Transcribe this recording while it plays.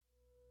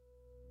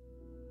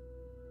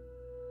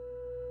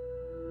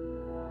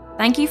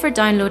Thank you for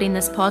downloading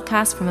this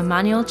podcast from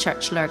Emmanuel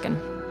Church Lurgan.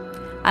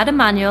 At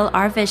Emmanuel,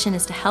 our vision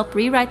is to help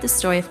rewrite the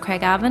story of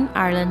Craigavon,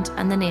 Ireland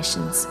and the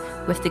nations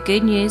with the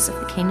good news of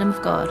the Kingdom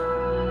of God.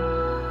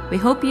 We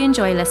hope you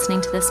enjoy listening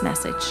to this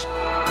message.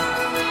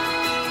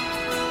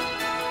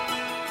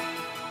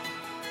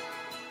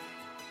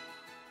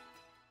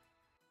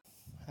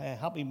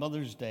 Happy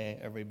Mother's Day,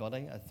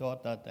 everybody. I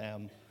thought that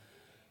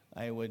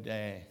I would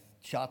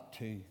chat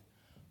to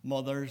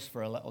mothers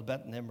for a little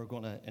bit, and then we're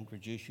going to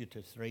introduce you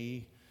to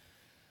three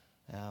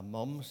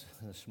mums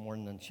this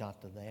morning and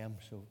chat to them.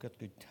 So we've got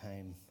good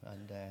time.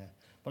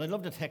 But I'd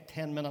love to take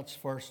 10 minutes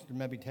first to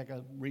maybe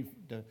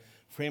to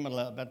frame it a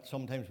little bit.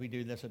 Sometimes we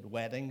do this at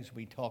weddings.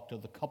 We talk to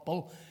the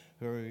couple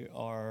who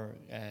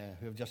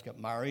have just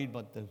got married,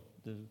 but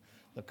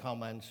the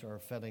comments are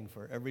fitting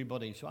for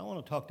everybody. So I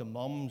want to talk to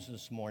mums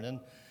this morning,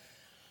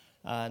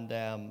 and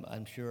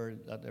I'm sure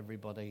that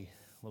everybody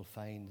will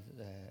find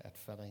it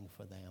fitting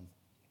for them.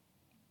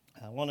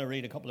 I want to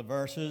read a couple of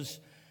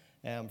verses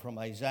from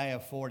Isaiah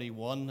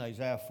 41.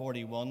 Isaiah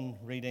 41,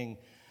 reading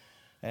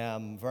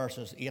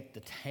verses 8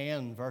 to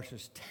 10.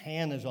 Verses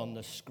 10 is on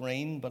the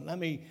screen, but let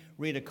me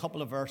read a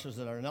couple of verses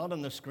that are not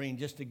on the screen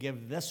just to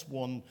give this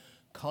one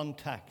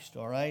context,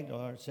 all right?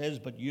 Or it says,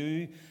 but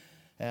you,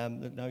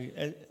 now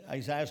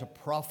Isaiah's a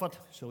prophet,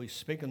 so he's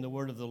speaking the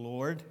word of the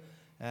Lord.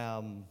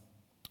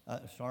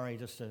 Sorry,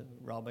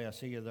 Robbie, I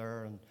see you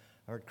there, and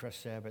I heard Chris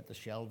say about the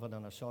shelving,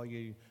 and I saw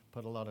you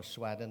put a lot of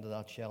sweat into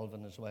that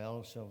shelving as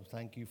well, so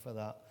thank you for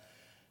that.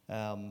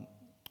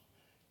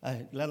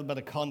 A little bit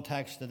of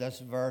context to this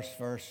verse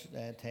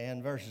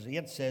 10. Verses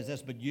 8 says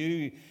this, but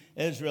you,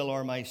 Israel,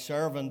 are my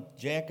servant,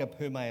 Jacob,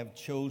 whom I have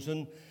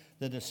chosen,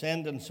 the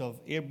descendants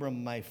of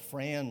Abram, my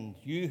friend,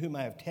 you whom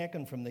I have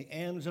taken from the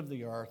ends of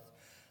the earth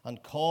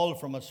and called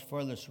from its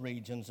furthest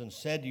regions, and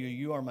said to you,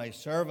 you are my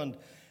servant,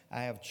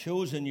 I have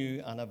chosen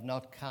you and have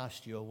not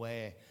cast you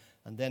away.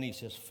 And then he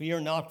says, fear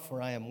not,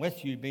 for I am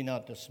with you. Be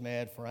not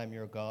dismayed, for I am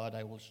your God.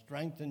 I will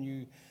strengthen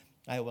you.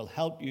 I will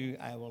help you.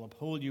 I will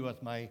uphold you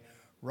with my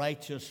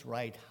righteous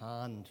right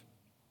hand.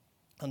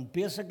 And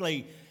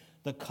basically,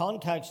 the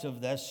context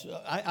of this,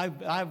 I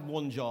have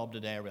one job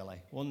today,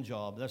 really. One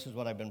job. This is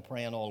what I've been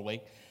praying all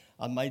week.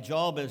 And my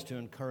job is to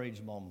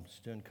encourage mums,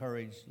 to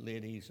encourage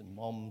ladies and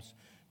mums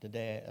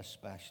today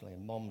especially,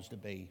 and mums to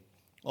be.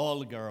 All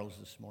the girls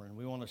this morning.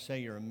 We want to say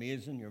you're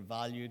amazing, you're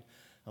valued,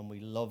 and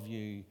we love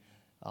you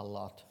a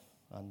lot.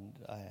 And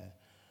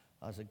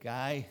as a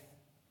guy,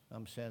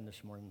 I'm saying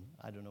this morning,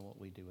 I don't know what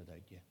we do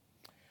without you.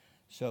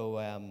 So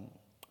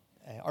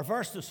our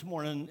verse this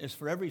morning is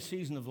for every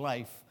season of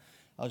life,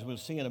 as we'll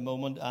see in a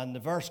moment. And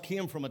the verse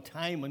came from a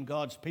time when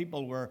God's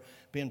people were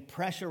being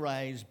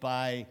pressurized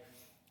by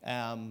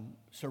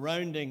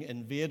surrounding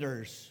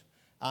invaders,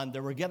 and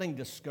they were getting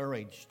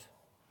discouraged.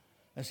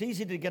 It's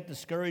easy to get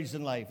discouraged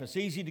in life. It's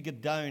easy to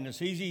get down.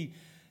 It's easy,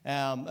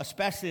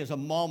 especially as a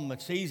mom.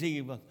 It's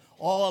easy with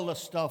all the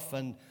stuff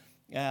and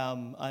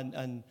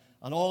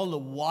all the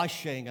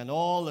washing and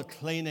all the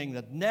cleaning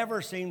that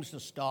never seems to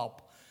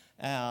stop.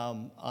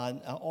 And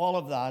all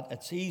of that,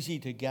 it's easy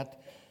to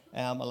get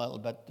a little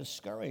bit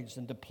discouraged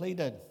and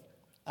depleted.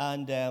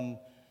 And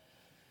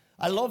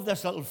I love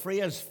this little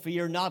phrase,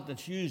 fear not,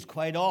 that's used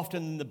quite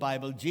often in the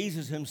Bible.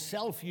 Jesus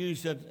himself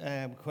used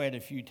it quite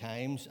a few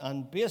times.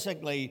 And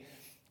basically,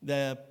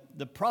 the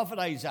prophet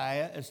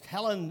Isaiah is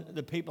telling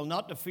the people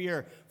not to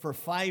fear for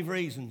 5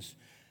 reasons.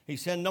 He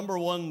said, number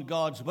 1,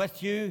 God's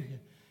with you.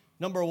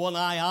 Number 1,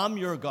 I am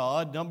your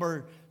God.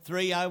 Number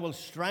 3, I will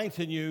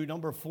strengthen you.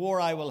 Number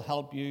 4, I will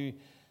help you.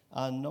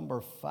 And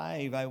number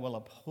 5, I will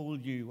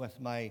uphold you with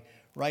my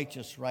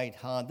righteous right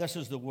hand. This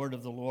is the word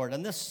of the Lord.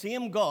 And this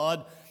same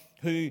God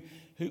who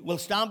will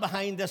stand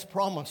behind this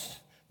promise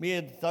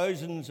made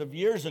thousands of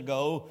years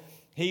ago,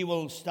 he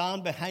will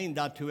stand behind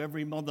that to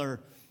every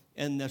mother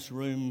in this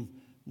room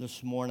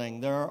this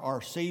morning. There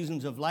are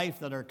seasons of life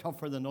that are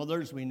tougher than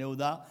others. We know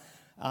that.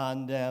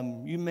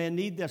 And you may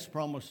need this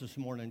promise this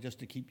morning just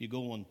to keep you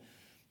going.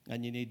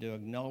 And you need to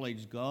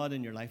acknowledge God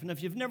in your life. And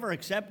if you've never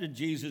accepted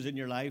Jesus in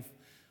your life,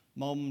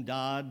 mom,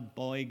 dad,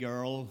 boy,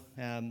 girl,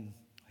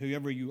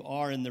 whoever you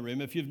are in the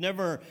room, if you've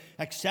never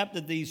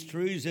accepted these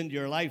truths into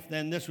your life,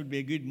 then this would be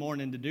a good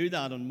morning to do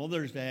that. On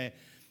Mother's Day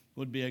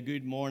would be a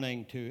good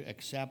morning to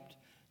accept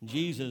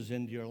Jesus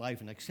into your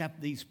life and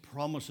accept these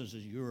promises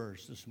as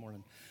yours this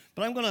morning.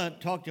 But I'm going to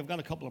talk to you, I've got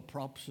a couple of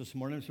props this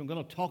morning, so I'm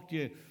going to talk to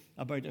you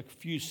about a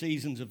few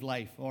seasons of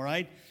life, all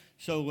right?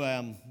 So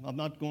I'm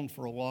not going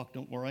for a walk,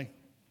 don't worry.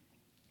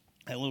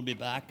 I will be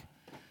back.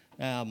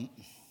 I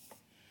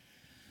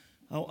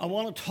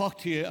want to talk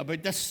to you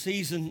about this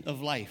season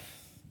of life,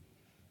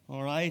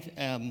 all right?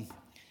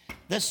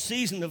 This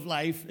season of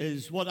life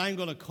is what I'm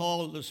going to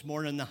call this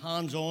morning the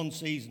hands-on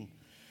season.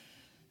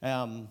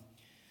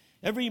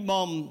 Every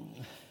mom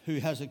who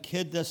has a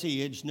kid this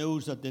age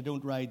knows that they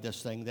don't ride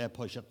this thing, they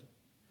push it.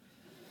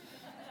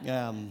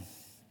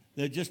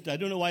 I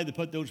don't know why they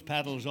put those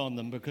pedals on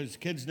them, because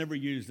kids never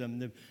use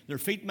them. Their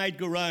feet might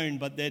go round,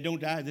 but they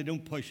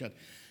don't push it.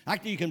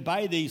 Actually, you can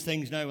buy these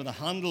things now with a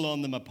handle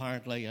on them,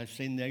 apparently. I've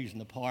seen these in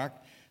the park.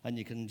 and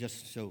you can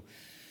just So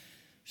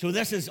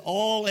this is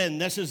all in.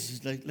 This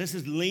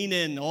is lean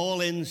in,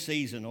 all in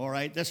season. All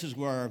right. This is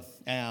where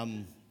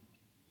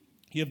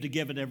you have to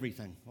give it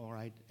everything. All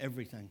right,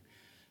 everything.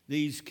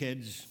 These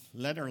kids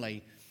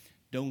literally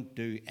don't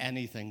do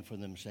anything for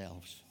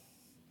themselves.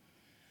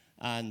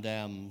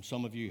 And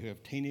some of you who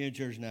have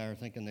teenagers now are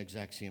thinking the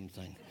exact same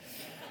thing.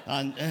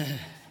 And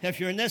if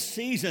you're in this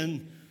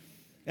season,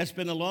 it's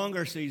been a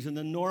longer season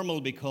than normal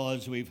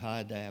because we've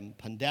had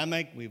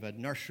pandemic, we've had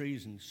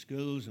nurseries and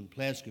schools and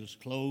play schools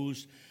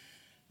closed.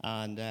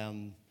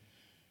 And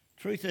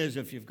truth is,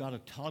 if you've got a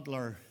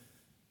toddler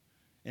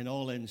in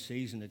all-in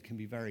season, it can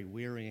be very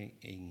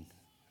wearying.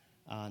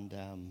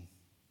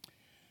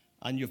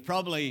 And you've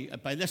probably,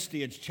 by this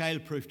stage,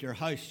 child-proofed your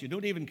house. You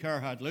don't even care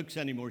how it looks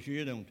anymore, so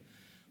you don't.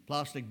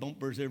 Plastic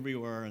bumpers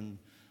everywhere and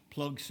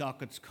plug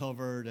sockets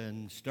covered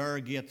and stair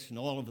gates and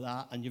all of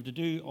that. And you have to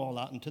do all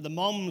that. And to the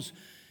mums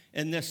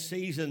in this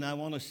season, I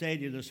want to say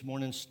to you this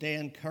morning, stay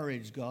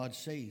encouraged, God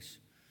sees.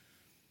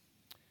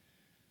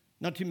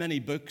 Not too many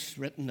books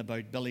written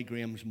about Billy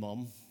Graham's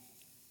mum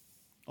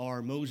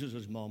or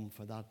Moses' mum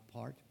for that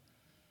part.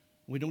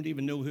 We don't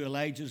even know who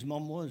Elijah's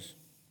mum was.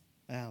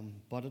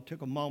 But it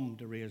took a mum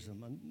to raise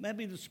them. And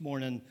maybe this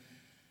morning,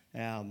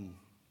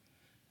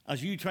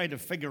 as you try to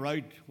figure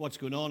out what's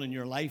going on in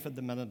your life at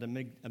the minute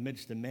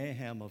amidst the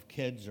mayhem of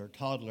kids or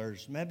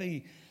toddlers,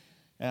 maybe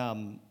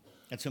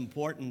it's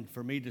important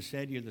for me to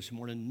say to you this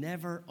morning,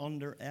 never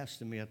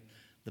underestimate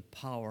the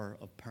power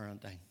of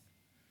parenting.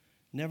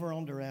 Never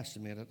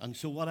underestimate it. And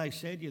so what I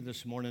say to you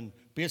this morning,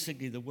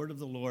 basically the word of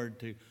the Lord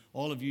to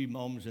all of you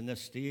mums in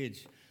this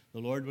stage, the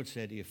Lord would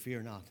say to you,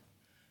 fear not,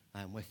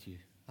 I am with you.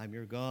 I'm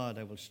your God.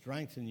 I will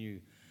strengthen you.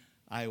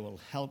 I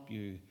will help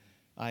you.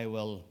 I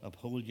will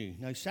uphold you.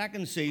 Now,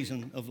 second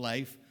season of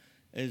life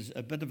is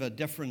a bit of a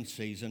different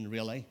season,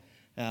 really.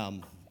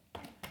 I'll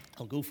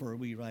go for a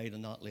wee ride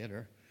on that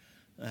later.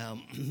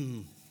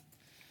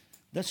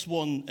 This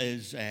one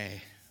is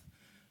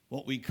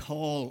what we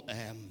call,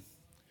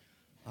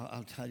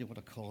 I'll tell you what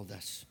I call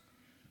this.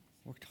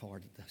 Worked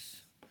hard at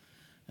this.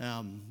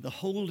 The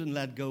hold and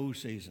let go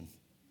season.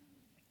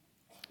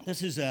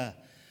 This is a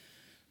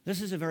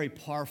very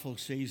powerful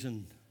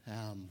season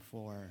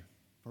for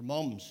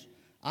mums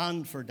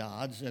and for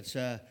dads. It's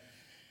a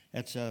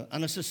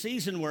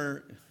season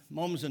where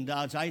mums and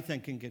dads, I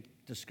think, can get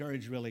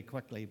discouraged really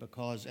quickly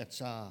because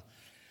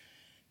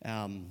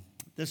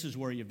this is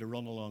where you have to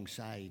run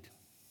alongside,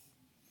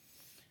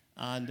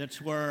 and it's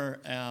where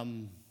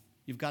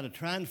you've got to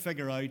try and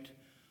figure out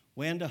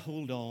when to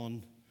hold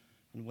on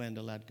and when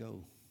to let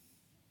go.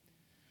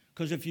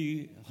 Because if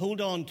you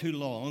hold on too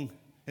long,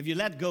 if you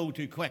let go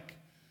too quick,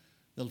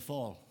 they'll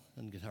fall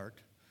and get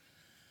hurt.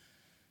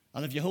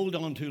 And if you hold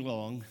on too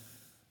long,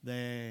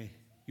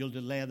 you'll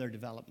delay their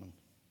development.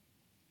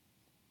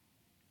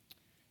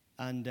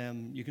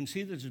 And you can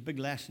see there's a big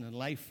lesson in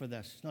life for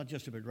this. It's not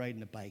just about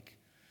riding a bike.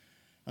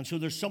 And so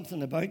there's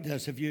something about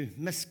this. If you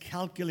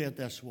miscalculate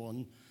this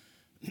one,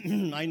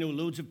 I know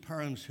loads of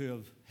parents who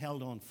have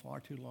held on far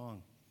too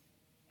long.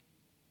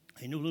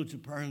 I know loads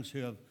of parents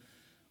who have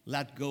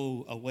let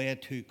go away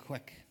too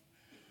quick.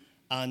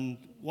 And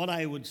what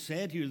I would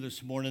say to you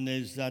this morning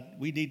is that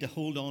we need to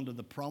hold on to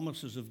the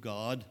promises of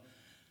God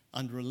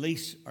and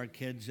release our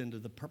kids into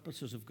the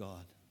purposes of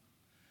God.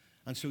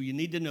 And so you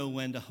need to know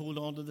when to hold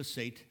on to the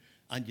seat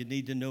and you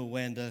need to know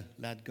when to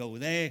let go.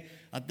 They,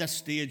 at this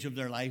stage of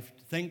their life,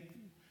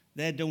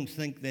 don't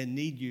think they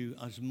need you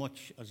as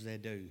much as they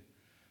do.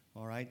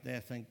 All right? They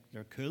think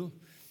they're cool,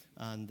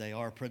 and they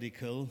are pretty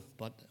cool.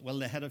 But will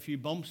they hit a few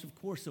bumps? Of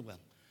course they will.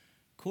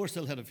 Of course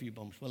they'll hit a few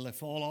bumps. Will they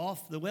fall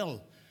off? They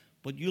will.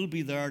 But you'll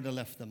be there to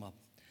lift them up.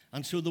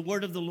 And so the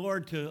word of the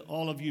Lord to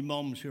all of you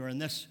mums who are in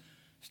this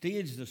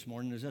stage this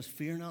morning is this: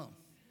 fear not.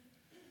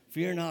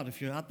 Fear not.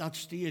 If you're at that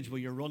stage where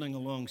you're running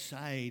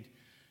alongside,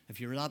 if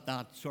you're at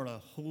that sort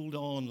of hold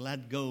on,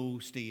 let go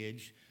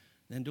stage,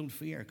 then don't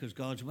fear, because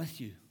God's with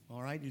you.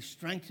 All right? He'll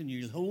strengthen you,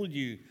 he'll hold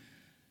you,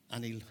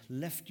 and he'll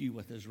lift you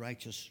with his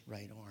righteous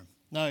right arm.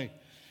 Now,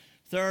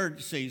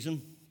 third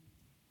season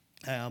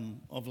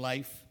of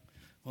life.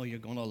 Oh, you're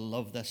going to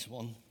love this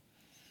one.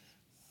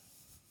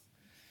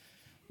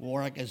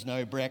 Warwick is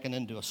now breaking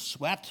into a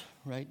sweat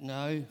right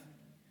now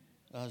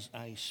as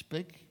I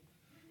speak.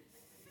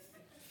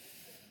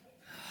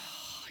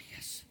 Oh,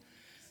 yes.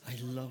 I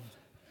love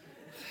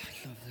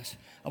this.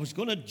 I was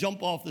going to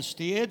jump off the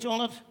stage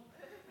on it,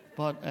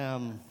 but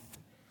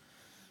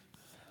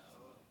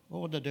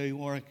what would I do,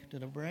 Warwick?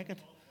 Did I break it?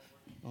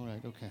 All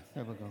right, okay,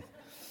 there we go.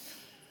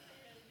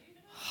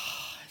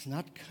 Isn't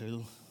that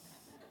cool?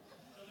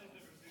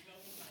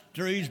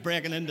 Drew's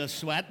breaking into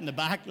sweat in the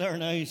back there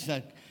now. He's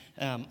like,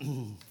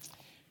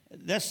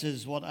 this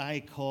is what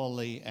I call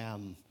the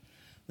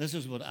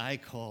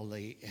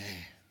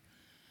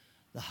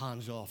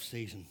hands-off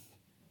season.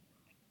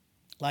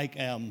 Like,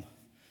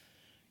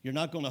 you're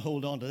not going to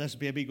hold on to this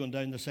baby going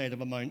down the side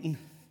of a mountain.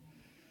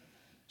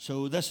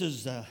 So this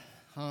is the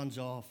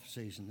hands-off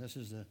season. This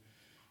is the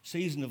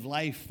season of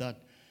life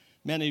that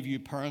many of you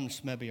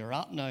parents maybe are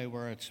at now,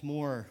 where it's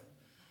more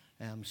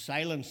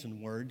silence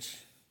than words.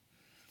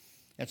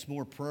 It's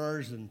more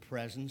prayers than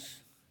presence.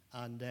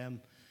 And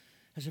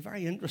it's a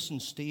very interesting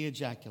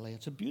stage, actually.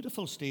 It's a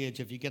beautiful stage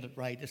if you get it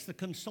right. It's the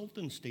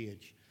consulting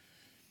stage.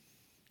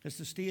 It's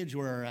the stage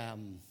where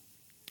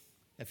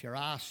if you're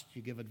asked,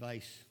 you give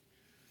advice.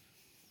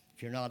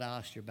 If you're not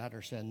asked, you're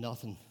better saying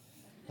nothing.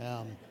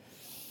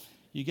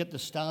 You get to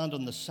stand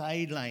on the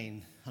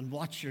sideline and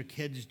watch your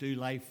kids do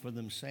life for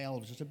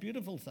themselves. It's a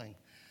beautiful thing.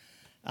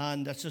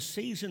 And it's a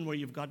season where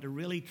you've got to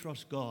really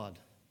trust God.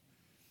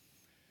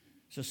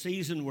 It's a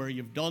season where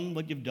you've done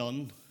what you've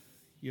done.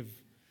 You've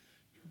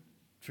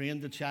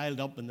trained the child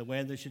up in the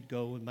way they should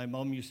go. And my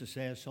mum used to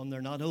say, son,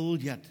 they're not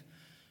old yet.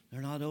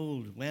 They're not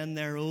old. When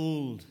they're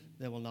old,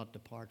 they will not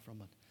depart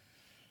from it.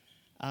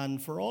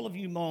 And for all of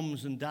you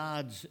mums and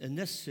dads in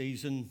this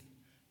season,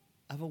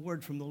 I have a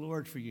word from the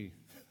Lord for you.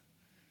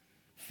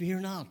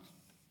 Fear not.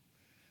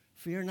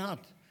 Fear not.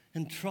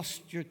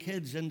 Entrust your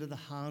kids into the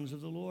hands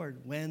of the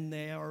Lord. When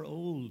they are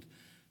old,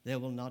 they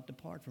will not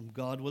depart from.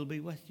 God will be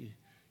with you.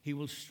 He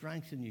will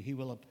strengthen you. He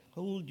will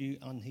uphold you,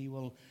 and He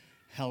will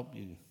help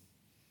you.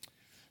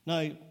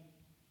 Now,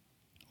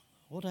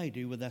 what do I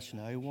do with this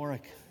now,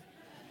 Warwick?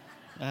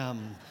 All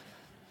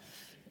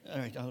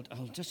right,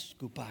 I'll just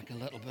go back a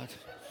little bit.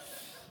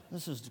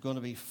 This is going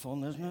to be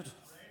fun, isn't it?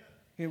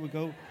 Here we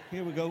go.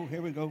 Here we go.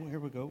 Here we go. Here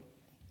we go.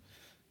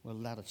 We'll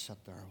let it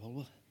sit there, will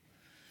we?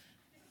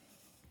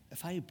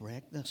 If I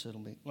break this,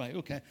 it'll be... Right,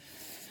 okay.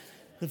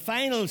 The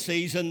final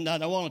season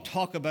that I want to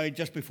talk about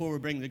just before we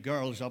bring the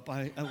girls up,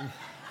 I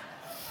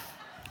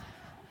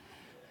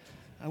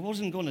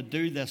wasn't going to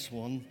do this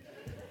one.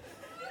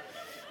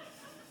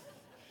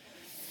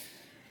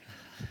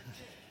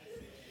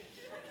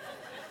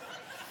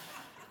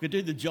 We could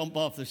do the jump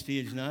off the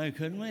stage now,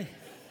 couldn't we?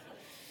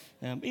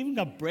 Even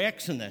got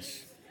brakes in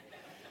this.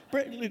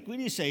 Look, what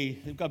do you say?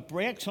 They've got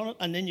brakes on it,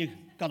 and then you've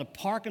got a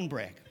parking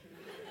brake.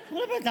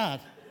 What about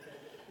that?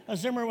 A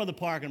Zimmer with a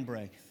parking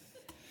brake.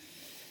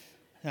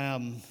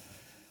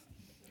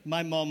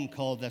 My mum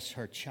called this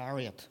her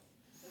chariot.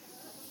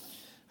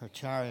 Her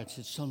chariot. She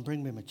said, son,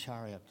 bring me my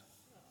chariot.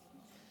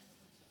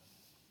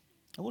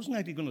 I wasn't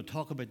actually going to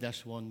talk about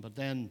this one, but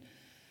then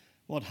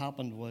what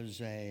happened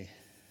was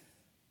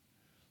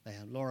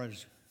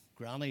Laura's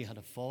granny had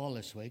a fall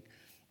this week.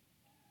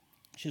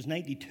 She's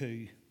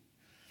 92.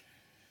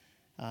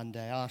 And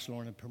I asked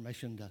Lorna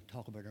permission to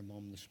talk about her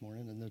mum this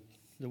morning. And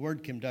the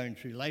word came down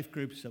through life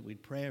groups that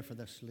we'd pray for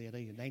this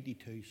lady. At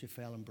 92, she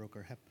fell and broke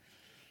her hip.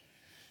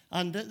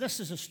 And this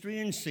is a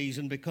strange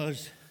season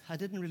because I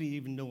didn't really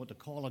even know what to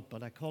call it,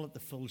 but I call it the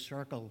full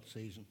circle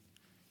season,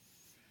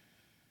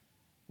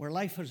 where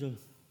life has a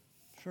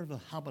sort of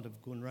a habit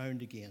of going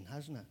round again,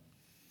 hasn't it?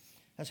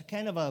 It's a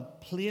kind of a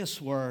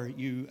place where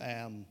you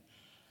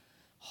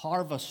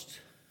harvest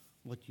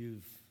what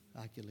you've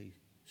actually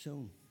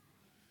sown.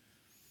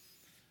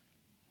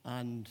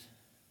 And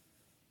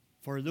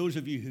for those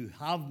of you who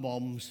have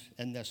mums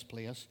in this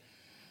place,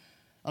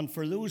 and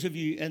for those of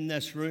you in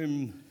this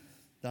room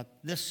that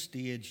this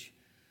stage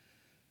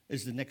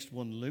is the next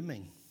one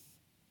looming,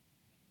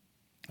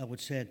 I would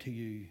say to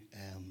you,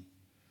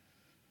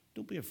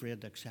 don't be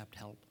afraid to accept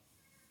help.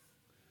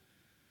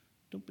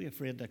 Don't be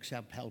afraid to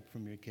accept help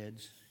from your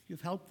kids.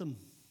 You've helped them.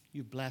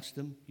 You've blessed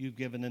them. You've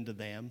given into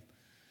them.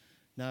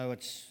 Now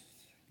it's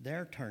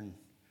their turn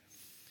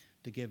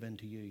to give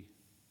into you.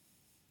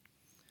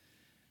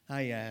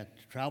 I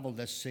travelled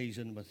this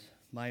season with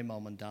my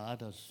mum and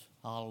dad as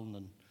Alan,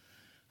 and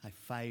I have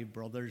 5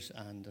 brothers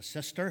and a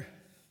sister.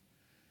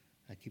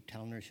 I keep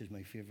telling her she's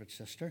my favourite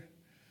sister,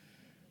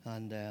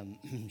 and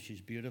she's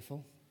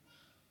beautiful.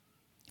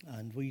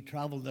 And we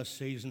travelled this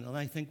season, and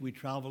I think we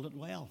travelled it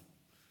well.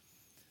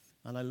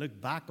 And I look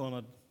back on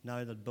it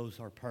now that both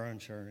our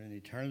parents are in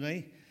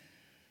eternity.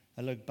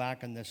 I look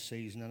back on this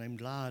season, and I'm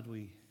glad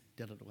we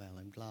did it well.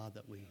 I'm glad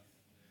that we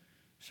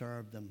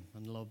served them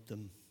and loved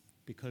them,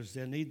 because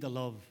they need the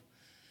love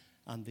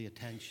and the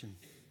attention.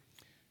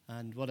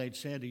 And what I'd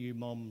say to you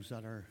mums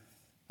that are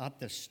at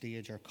this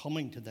stage or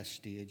coming to this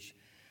stage,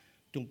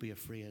 don't be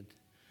afraid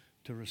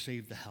to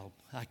receive the help.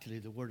 Actually,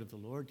 the word of the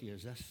Lord to you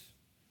is this: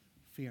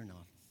 fear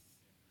not.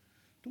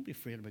 Don't be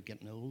afraid about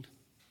getting old.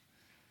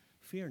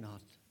 Fear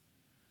not,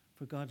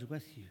 for God's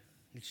with you.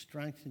 He'll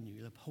strengthen you.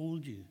 He'll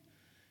uphold you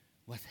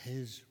with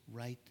His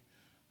right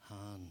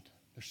hand.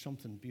 There's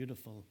something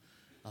beautiful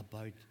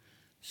about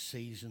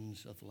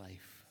seasons of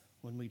life.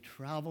 When we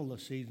travel the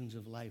seasons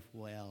of life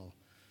well,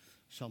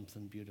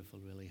 something beautiful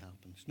really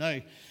happens. Now,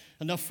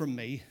 enough from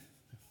me.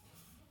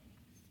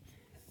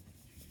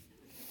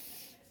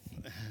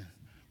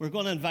 We're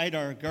going to invite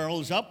our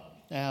girls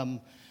up. I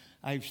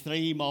have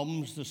 3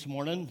 mums this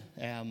morning,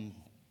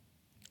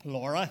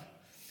 Laura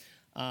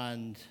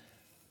and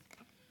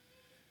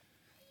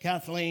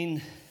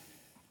Kathleen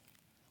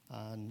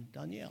and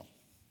Danielle.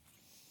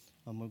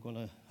 And we're going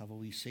to have a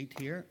wee seat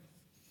here.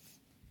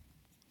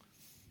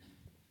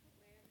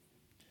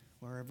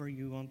 Wherever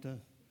you want to. Is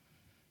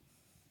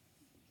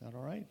that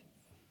all right?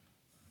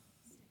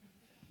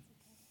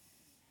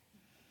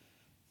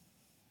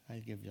 I'll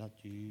give that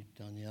to you,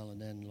 Danielle,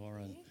 and then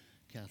Laura and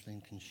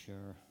Kathleen can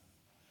share.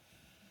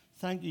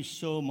 Thank you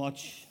so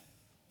much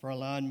for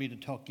allowing me to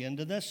talk you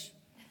into this.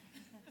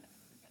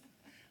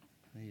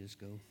 There you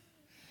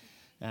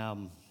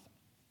go.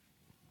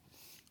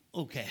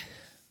 Okay,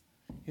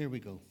 here we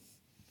go.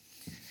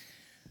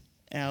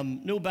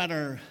 No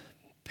better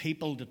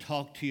people to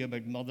talk to you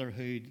about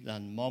motherhood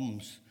than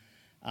mums.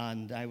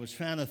 And I was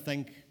trying to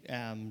think,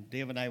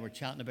 Dave and I were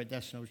chatting about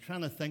this, and I was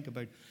trying to think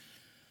about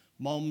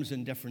mums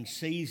in different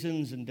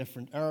seasons and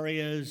different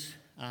areas.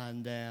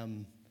 And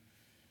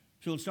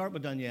so we'll start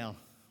with Danielle,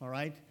 all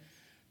right?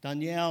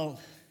 Danielle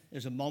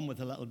is a mum with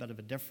a little bit of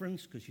a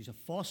difference because she's a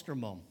foster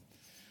mum.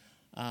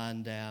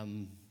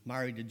 And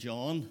married to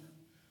John.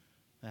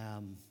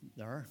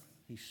 There,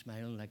 he's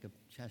smiling like a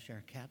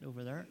Cheshire cat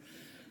over there.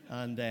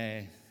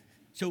 And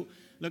so,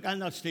 look, I'll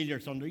not steal your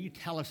thunder. You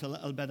tell us a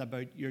little bit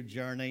about your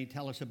journey.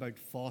 Tell us about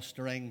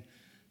fostering,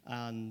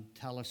 and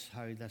tell us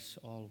how this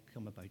all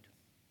came about.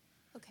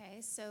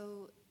 Okay,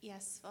 so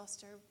yes,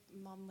 foster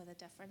mum with a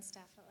difference,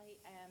 definitely.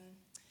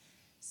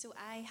 So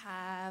I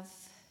have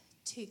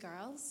 2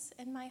 girls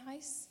in my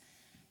house,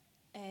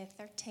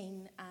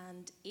 13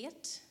 and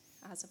 8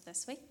 as of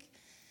this week.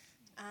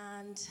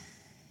 And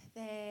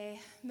they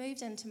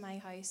moved into my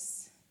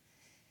house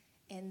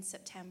in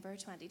September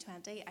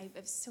 2020. It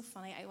was so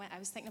funny. I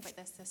was thinking about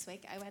this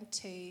week. I went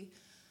to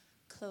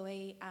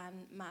Chloe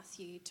and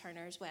Matthew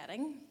Turner's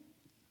wedding.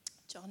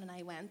 John and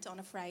I went on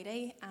a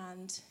Friday,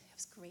 and it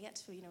was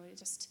great. We were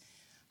just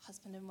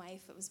husband and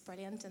wife. It was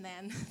brilliant. And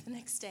then the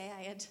next day,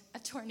 I had a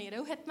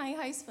tornado hit my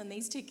house when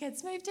these 2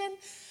 kids moved in.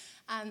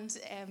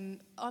 And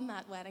on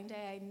that wedding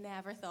day, I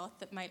never thought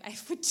that my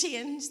life would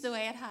change the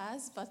way it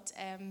has. But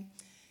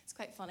it's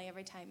quite funny.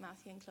 Every time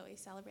Matthew and Chloe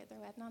celebrate their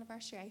wedding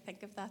anniversary, I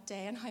think of that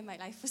day and how my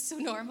life was so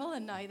normal,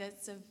 and now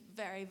that's a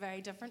very, very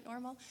different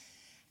normal.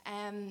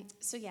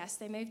 So yes,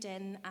 they moved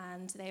in,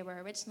 and they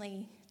were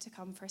originally to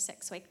come for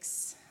 6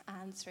 weeks,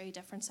 and through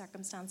different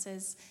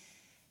circumstances,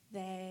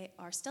 they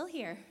are still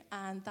here,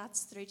 and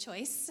that's through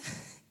choice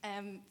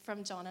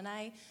from John and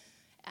I.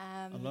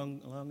 How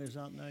long is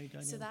that now,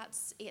 Danielle? So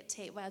that's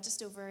 18, well,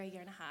 just over a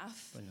year and a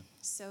half. Brilliant.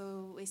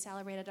 So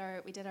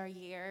we did our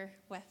year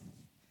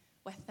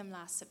with them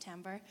last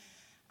September.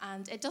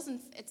 And it's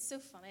so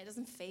funny, it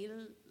doesn't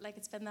feel like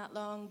it's been that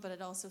long, but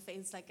it also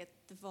feels like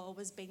they've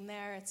always been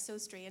there. It's so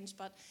strange,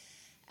 but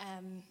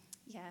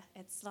yeah,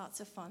 it's lots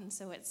of fun.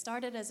 So it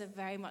started as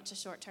very much a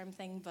short-term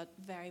thing, but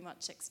very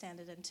much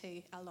extended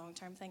into a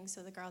long-term thing.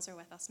 So the girls are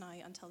with us now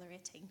until they're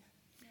 18.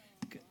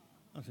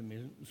 That's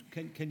amazing.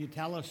 Can you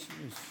tell us,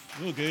 it's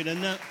real good,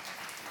 isn't it?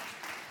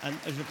 And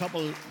there's a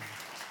couple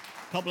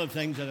of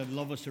things that I'd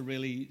love us to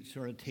really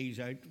sort of tease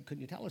out. Can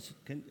you tell us,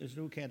 is it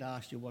okay to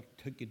ask you what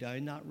took you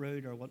down that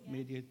road, or what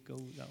made you go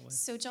that way?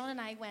 So John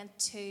and I went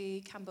to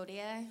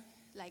Cambodia,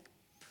 like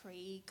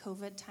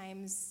pre-COVID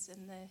times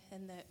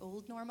in the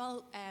old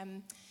normal,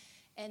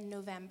 in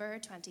November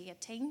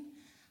 2018.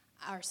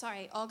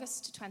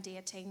 August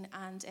 2018,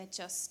 and it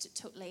just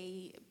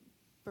totally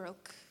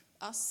broke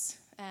us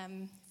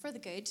for the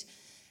good.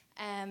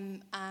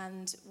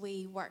 And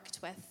we worked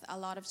with a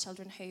lot of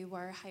children who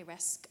were high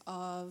risk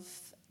of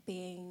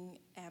being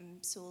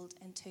sold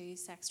into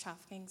sex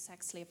trafficking,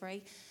 sex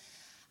slavery.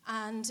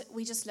 And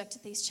we just looked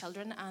at these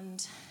children,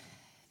 and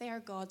they are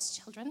God's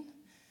children.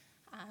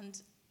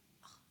 And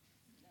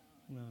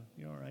No,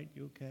 you're all right.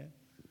 You okay?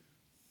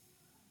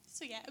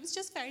 so yeah, it was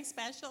just very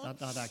special.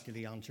 That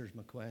actually answers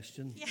my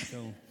question. Yeah.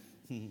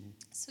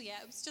 So yeah,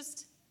 it was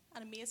just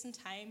an amazing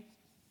time.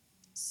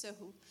 So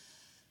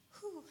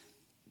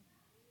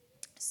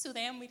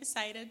then we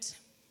decided,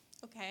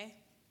 okay,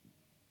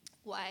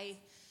 why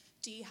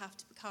do you have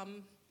to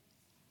become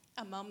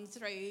a mum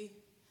through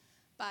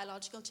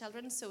biological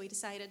children? So we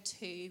decided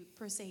to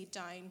proceed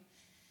down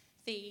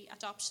the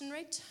adoption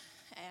route.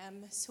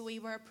 So we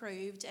were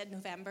approved in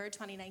November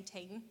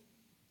 2019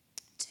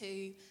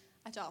 to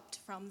adopt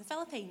from the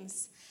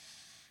Philippines.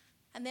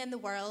 And then the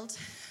world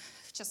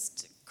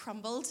just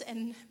crumbled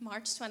in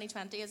March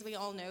 2020, as we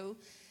all know.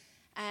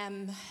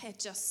 It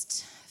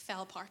just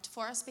fell apart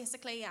for us,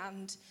 basically,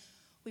 and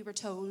we were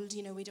told,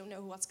 we don't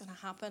know what's going to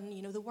happen.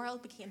 The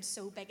world became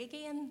so big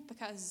again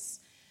because,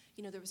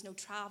 there was no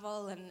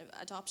travel, and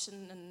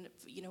adoption and,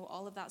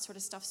 all of that sort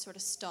of stuff sort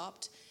of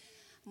stopped.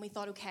 And we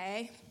thought,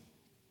 okay,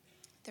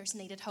 there's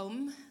need at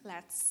home.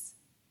 Let's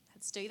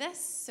do this.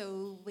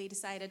 So we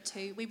decided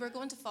we were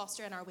going to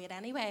foster in our wait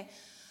anyway,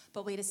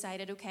 but we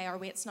decided, okay, our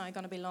wait's now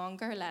going to be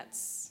longer.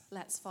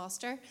 Let's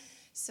foster.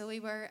 So we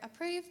were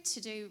approved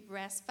to do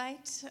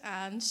respite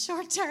and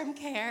short-term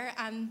care,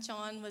 and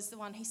John was the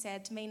one who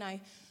said to me, now,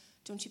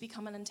 don't you be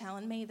coming and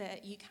telling me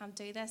that you can't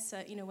do this,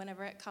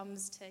 whenever it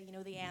comes to,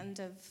 the end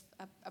of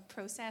a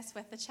process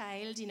with a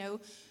child,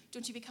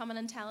 don't you be coming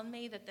and telling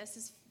me that this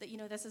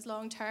is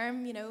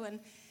long-term, and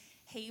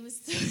he was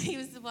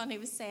the one who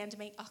was saying to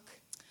me,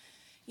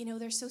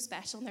 they're so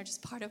special and they're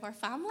just part of our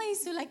family,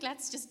 so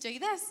let's just do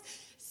this.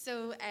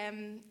 So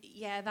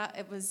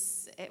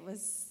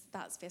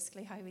that's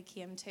basically how we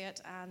came to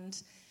it,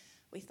 and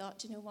we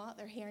thought, you know what,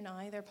 they're here now,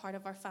 they're part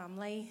of our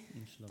family,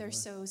 they're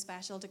so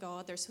special to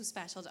God, they're so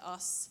special to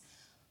us,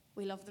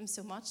 we love them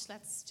so much,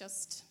 let's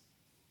just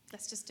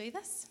do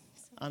this.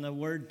 And a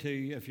word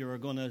too,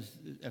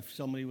 if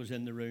somebody was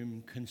in the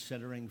room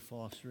considering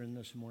fostering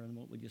this morning,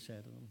 what would you say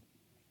to them?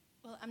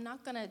 Well, I'm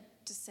not going to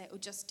just say,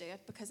 just do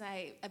it, because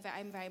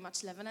I'm very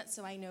much living it,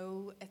 so I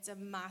know it's a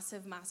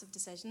massive, massive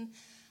decision.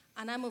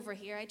 And I'm over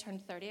here, I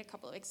turned 30 a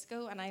couple of weeks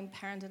ago, and I'm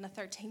parenting a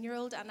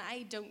 13-year-old, and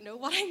I don't know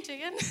what I'm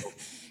doing.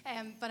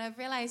 But I've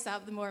realised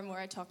that the more and more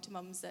I talk to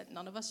mums, that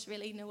none of us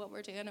really know what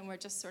we're doing, and we're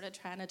just sort of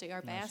trying to do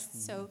our best. Mm-hmm.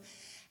 So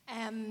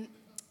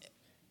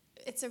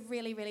it's a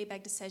really, really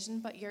big decision,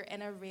 but you're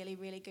in a really,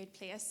 really good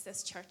place.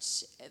 This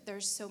church,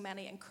 there's so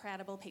many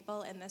incredible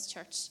people in this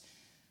church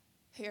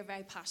who are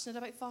very passionate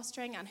about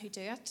fostering and who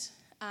do it.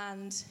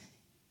 And,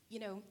 you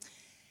know,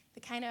 they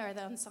kind of are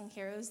the unsung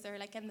heroes. They're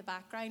like in the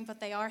background, but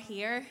they are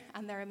here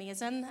and they're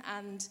amazing.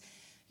 And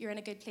you're in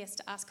a good place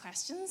to ask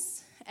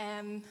questions.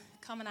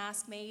 Come and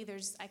ask me.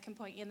 I can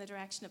point you in the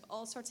direction of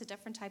all sorts of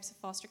different types of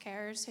foster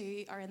carers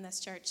who are in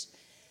this church.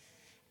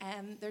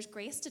 There's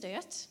grace to do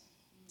it.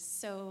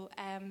 So,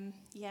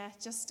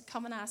 just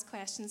come and ask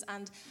questions.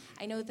 And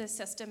I know the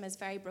system is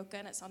very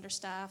broken. It's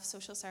understaffed,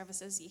 social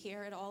services, you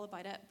hear it all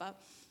about it, but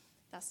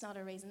that's not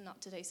a reason not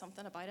to do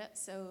something about it.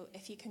 So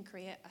if you can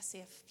create a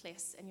safe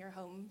place in your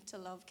home to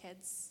love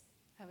kids,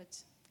 I would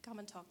come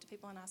and talk to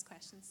people and ask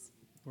questions.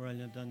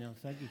 Brilliant, Danielle.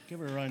 Thank you.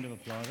 Give her a round of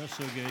applause. That's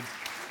so good.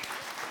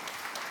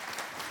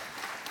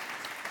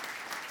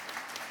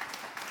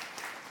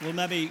 We'll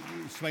maybe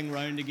swing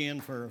round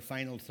again for a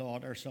final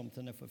thought or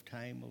something if we've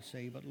time, we'll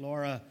see. But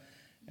Laura,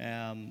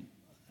 I've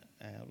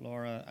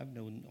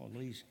known all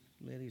these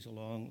ladies a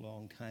long,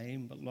 long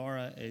time, but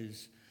Laura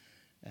is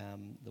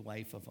the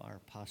wife of our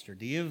Pastor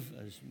Dave,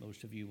 as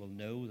most of you will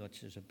know.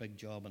 That's a big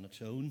job on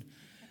its own.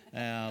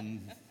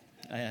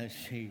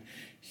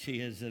 She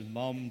is a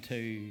mum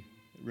to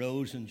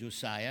Rose and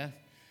Josiah,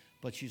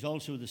 but she's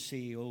also the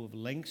CEO of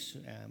Links,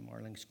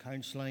 our Links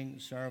Counselling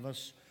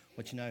Service,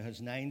 which now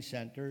has 9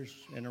 centres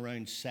and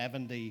around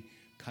 70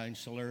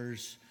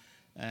 counsellors,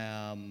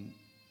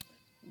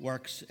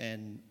 works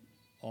in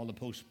all the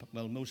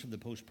most of the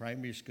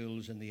post-primary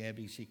schools in the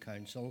ABC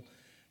Council.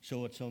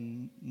 So it's a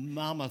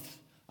mammoth.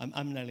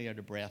 I'm nearly out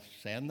of breath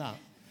saying that.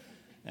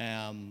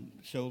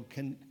 So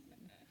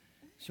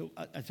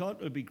I thought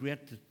it would be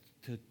great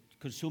to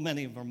because so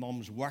many of our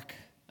mums work,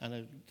 and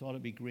I thought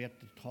it'd be great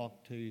to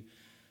talk to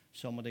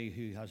somebody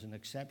who has an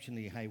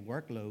exceptionally high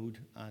workload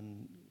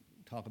and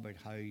talk about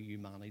how you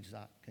manage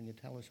that. Can you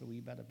tell us a wee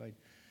bit about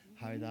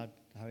how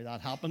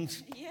that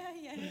happens? Yeah.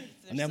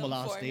 And then we'll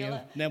ask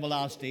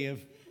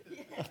Dave.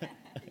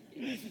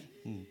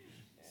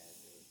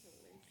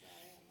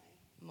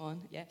 Come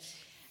on,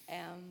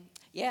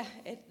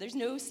 there's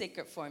no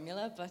secret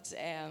formula, but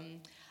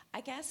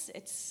I guess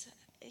it's,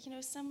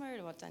 similar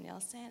to what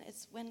Danielle's saying.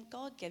 It's when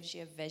God gives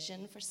you a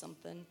vision for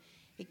something,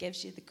 He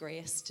gives you the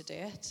grace to do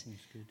it.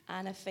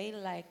 And I feel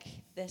like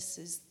this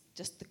is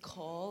just the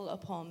call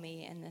upon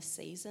me in this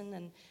season,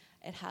 and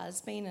it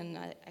has been, and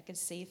I could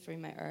see through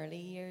my early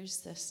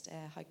years just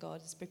how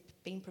God has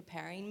been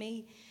preparing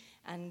me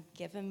and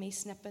giving me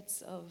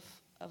snippets of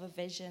a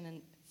vision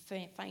and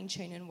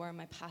fine-tuning where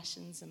my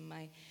passions and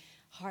my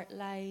heart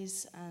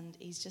lies, and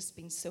He's just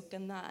been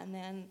soaking that. And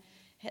then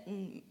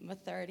hitting my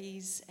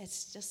 30s,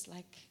 it's just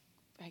like,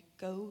 right,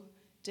 go,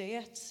 do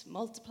it,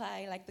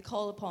 multiply. Like the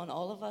call upon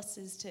all of us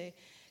is to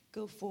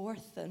go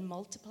forth and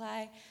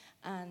multiply.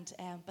 And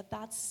but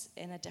that's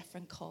in a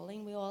different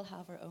calling. We all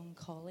have our own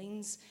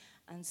callings,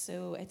 and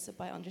so it's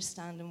about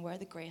understanding where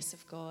the grace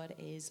of God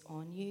is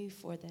on you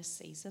for this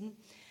season.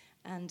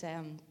 And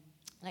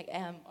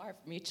our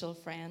mutual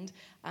friend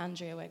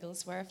Andrea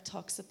Wigglesworth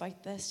talks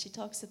about this. She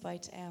talks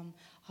about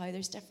how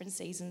there's different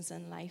seasons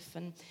in life,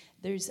 and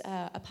there's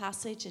a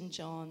passage in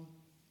John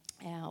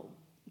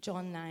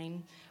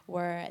 9,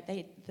 where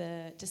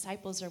the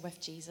disciples are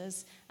with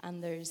Jesus,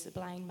 and there's a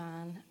blind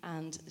man,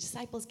 and the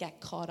disciples get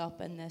caught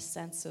up in this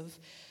sense of,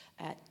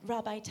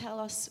 Rabbi, tell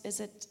us, is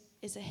it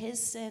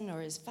his sin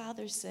or his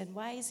father's sin?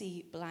 Why is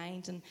he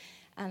blind? And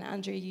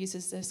Andrew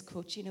uses this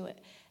quote,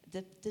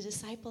 the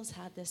disciples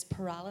had this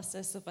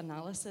paralysis of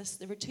analysis.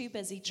 They were too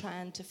busy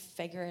trying to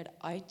figure it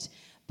out.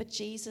 But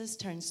Jesus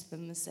turns to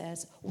them and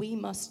says, we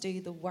must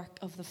do the work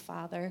of the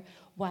Father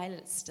while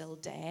it's still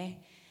day.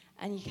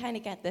 And you kind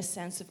of get this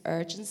sense of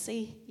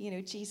urgency.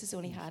 Jesus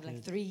only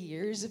had 3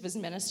 years of his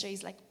ministry.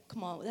 He's like,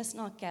 come on, let's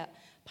not get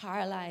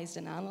paralyzed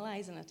in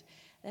analysing it.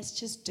 Let's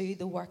just do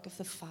the work of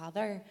the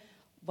Father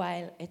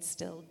while it's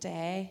still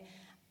day.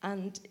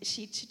 And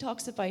she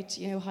talks about,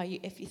 how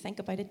if you think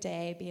about a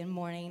day being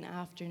morning,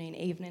 afternoon,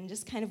 evening,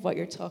 just kind of what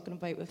you're talking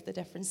about with the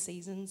different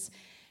seasons.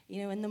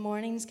 In the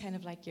mornings, kind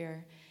of like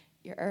your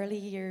early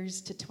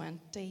years to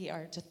 20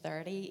 or to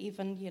 30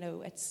 even,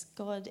 it's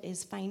God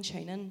is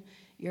fine-tuning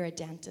your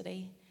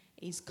identity.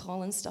 He's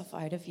calling stuff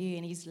out of you,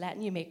 and He's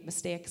letting you make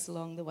mistakes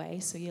along the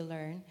way so you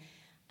learn.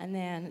 And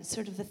then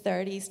sort of the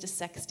 30s to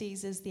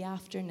 60s is the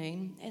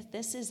afternoon.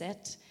 This is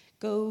it.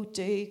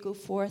 Go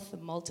forth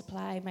and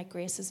multiply. My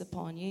grace is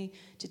upon you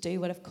to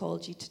do what I've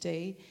called you to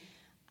do.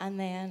 And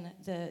then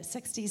the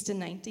 60s to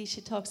 90s,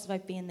 she talks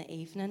about being the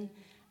evening.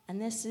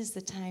 And this is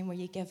the time where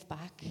you give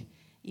back.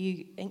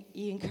 You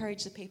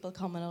encourage the people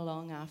coming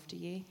along after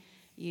you.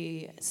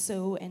 You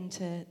sow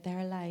into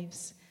their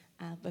lives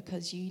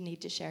because you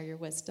need to share your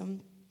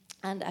wisdom.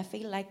 And I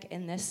feel like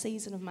in this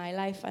season of my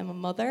life, I'm a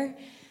mother,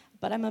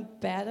 but I'm a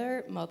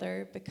better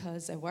mother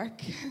because I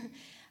work.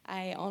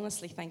 I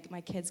honestly think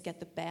my kids get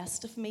the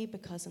best of me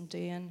because I'm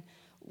doing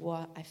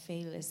what I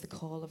feel is the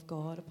call of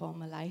God upon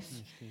my life.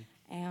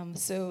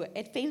 So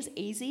it feels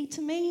easy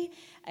to me.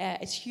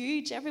 It's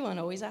huge. Everyone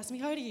always asks me,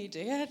 how do you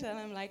do it? And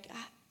I'm like,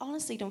 I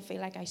honestly don't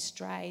feel like I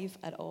strive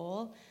at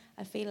all.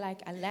 I feel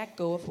like I let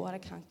go of what I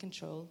can't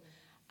control,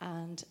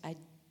 and I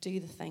do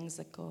the things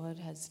that God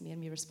has made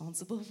me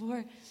responsible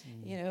for,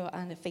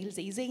 and it feels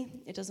easy.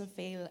 It doesn't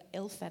feel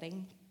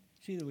ill-fitting.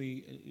 See, the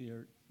way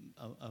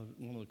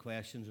one of the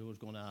questions I was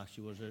going to ask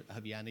you was,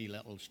 have you any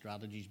little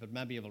strategies? But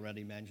maybe you've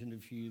already mentioned a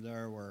few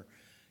there where,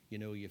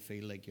 you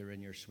feel like you're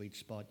in your sweet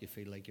spot, you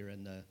feel like you're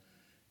in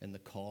the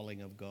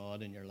calling of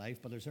God in your life.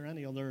 But is there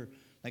any other,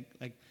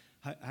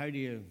 how do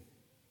you,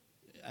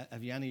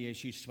 have you any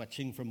issues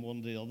switching from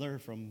one to the other?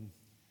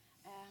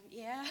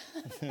 Yeah.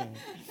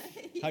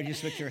 How do you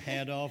switch your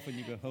head off when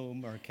you go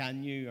home, or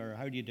can you, or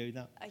how do you do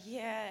that?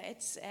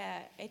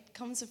 It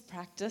comes with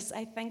practice.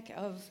 I think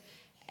of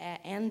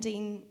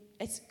ending.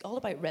 It's all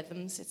about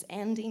rhythms. It's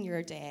ending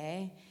your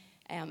day.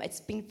 It's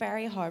been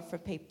very hard for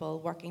people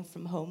working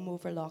from home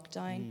over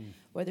lockdown,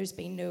 where there's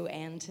been no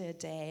end to a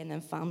day, and then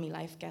family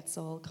life gets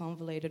all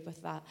convoluted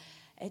with that.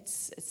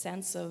 It's a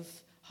sense of,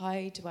 how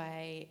do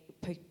I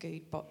put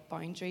good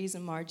boundaries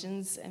and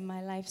margins in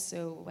my life?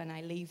 So when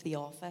I leave the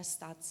office,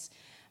 that's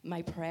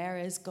my prayer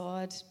is,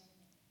 God,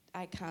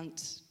 I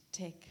can't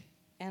take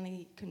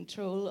any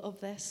control of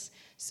this,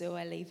 so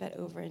I leave it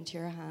over into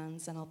your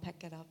hands, and I'll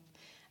pick it up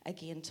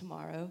again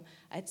tomorrow.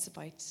 It's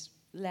about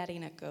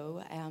letting it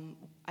go.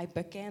 I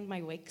bookend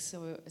my week,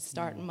 so I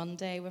start on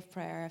Monday with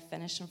prayer, I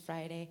finish on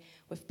Friday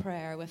with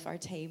prayer with our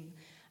team,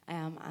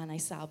 and I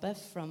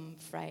Sabbath from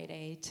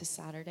Friday to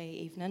Saturday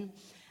evening.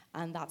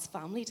 And that's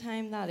family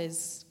time.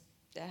 It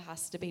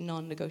has to be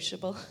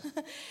non-negotiable.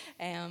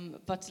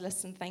 But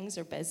listen, things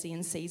are busy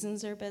and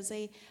seasons are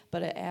busy.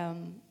 But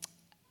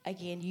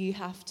again, you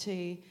have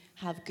to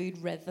have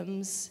good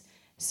rhythms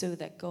so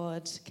that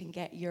God can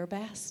get your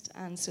best,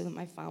 and so that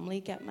my family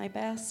get my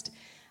best.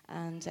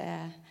 And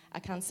I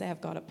can't say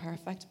I've got it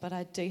perfect, but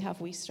I do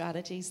have wee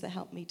strategies that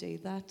help me do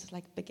that,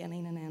 like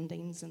beginning and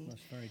endings. And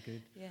that's very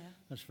good. Yeah,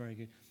 that's very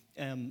good.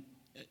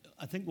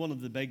 I think one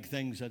of the big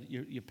things that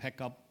you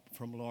pick up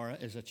from Laura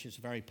is that she's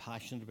very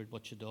passionate about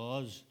what she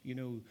does.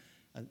 And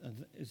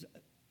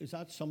is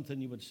that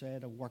something you would say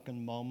to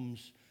working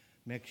mums?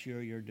 Make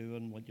sure you're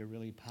doing what you're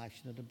really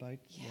passionate about.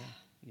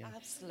 Yeah.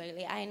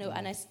 Absolutely. I know.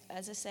 And as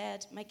I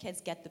said, my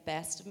kids get the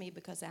best of me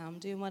because I am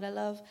doing what I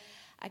love.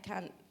 I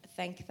can't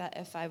think that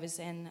if I was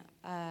in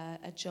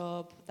a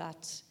job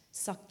that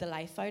sucked the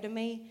life out of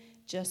me,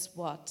 just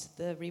what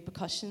the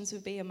repercussions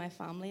would be in my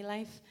family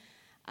life.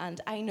 And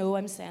I know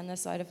I'm saying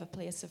this out of a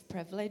place of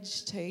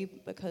privilege too,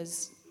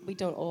 because we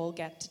don't all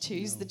get to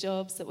choose the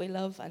jobs that we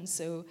love. And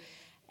so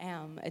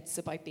it's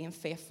about being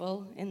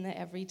faithful in the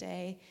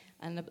everyday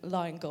and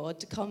allowing God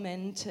to come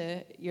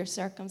into your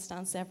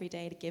circumstance every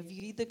day to give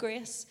you the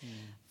grace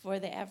for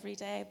the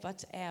everyday.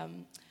 But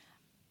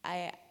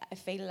I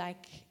feel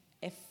like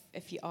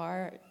if you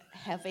are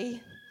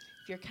heavy,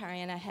 if you're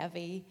carrying a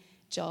heavy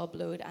job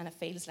load and it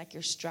feels like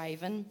you're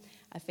striving,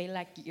 I feel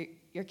like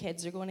your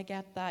kids are going to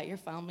get that, your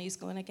family's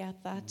going to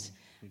get that.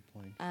 Good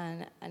point.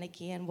 And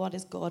again, what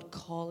is God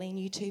calling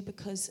you to?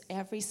 Because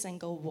every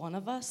single one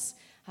of us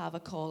have a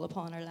call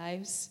upon our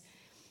lives.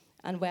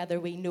 And whether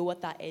we know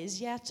what that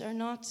is yet or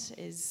not,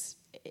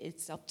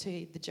 it's up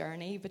to the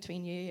journey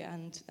between you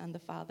and the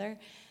Father.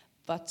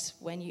 But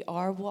when you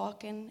are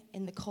walking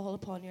in the call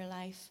upon your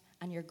life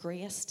and you're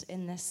graced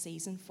in this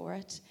season for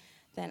it,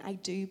 then I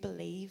do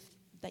believe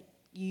that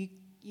you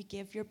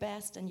give your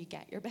best and you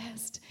get your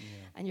best.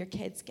 And your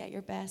kids get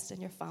your best and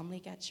your family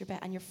gets your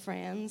best and your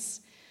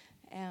friends.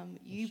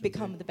 You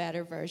become the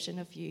better version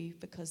of you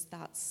because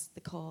that's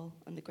the call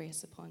and the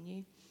grace upon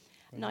you.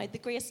 Now, the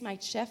grace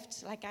might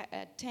shift. Like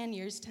at 10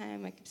 years'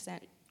 time,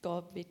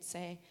 God would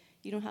say,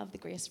 you don't have the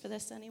grace for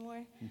this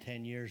anymore. In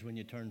 10 years when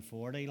you turn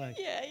 40, like?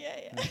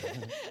 Yeah.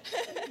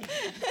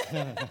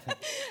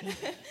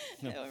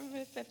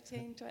 Or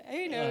 15, 20.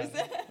 Who knows?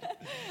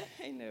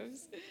 Who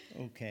knows?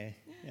 Okay.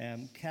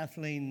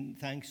 Kathleen,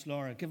 thanks,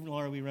 Laura. Give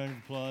Laura a wee round of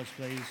applause,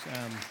 please.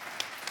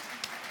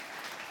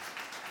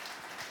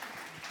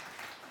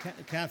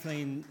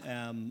 Kathleen,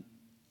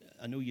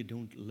 I know you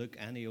don't look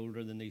any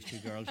older than these two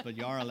girls, but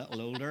you are a little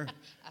older.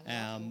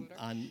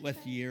 And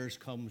with years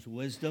comes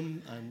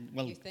wisdom, and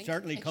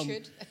certainly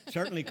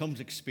comes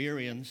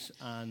experience,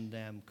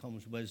 and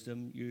comes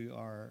wisdom. You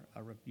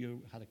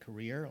had a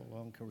career, a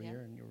long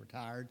career, and you're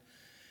retired.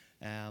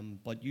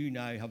 But you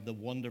now have the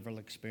wonderful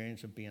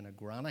experience of being a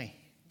granny.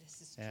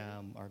 This is true.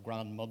 Our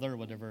grandmother,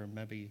 whatever,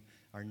 maybe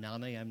our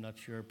nanny. I'm not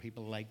sure.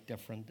 People like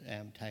different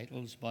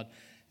titles, but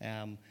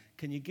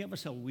can you give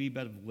us a wee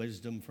bit of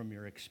wisdom from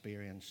your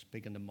experience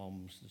speaking to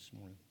mums this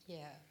morning?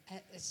 Yeah,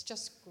 it's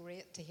just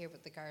great to hear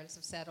what the girls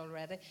have said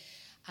already.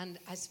 And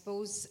I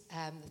suppose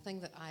the thing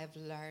that I have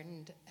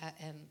learned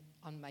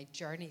on my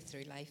journey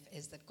through life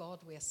is that God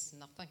wastes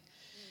nothing.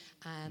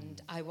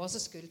 And I was a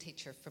school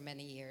teacher for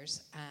many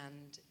years,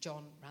 and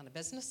John ran a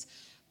business.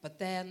 But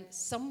then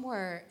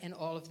somewhere in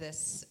all of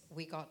this,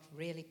 we got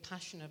really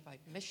passionate about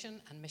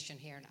mission and mission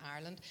here in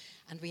Ireland.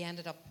 And we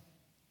ended up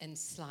in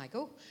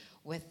Sligo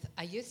with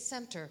a youth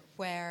centre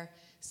where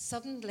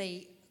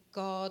suddenly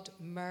God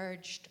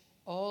merged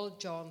all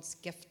John's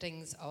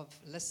giftings of,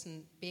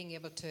 being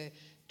able to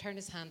turn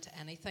his hand to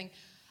anything.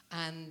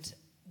 And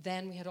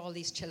then we had all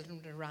these children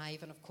would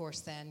arrive, and of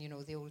course then,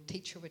 the old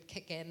teacher would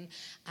kick in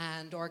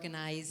and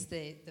organise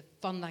the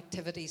fun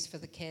activities for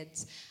the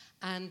kids.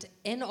 And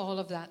in all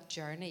of that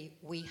journey,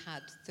 we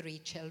had 3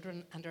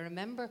 children. And I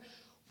remember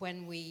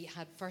when we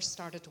had first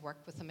started to work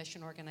with the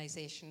mission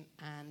organisation,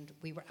 and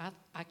we were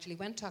actually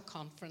went to a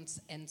conference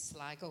in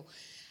Sligo,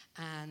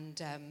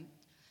 and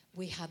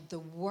we had the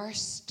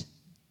worst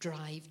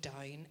drive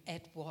down.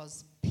 It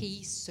was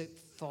pea soup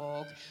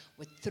fog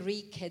with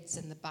 3 kids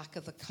in the back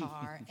of the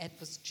car. It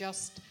was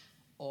just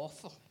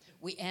awful.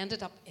 We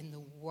ended up in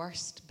the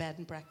worst bed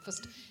and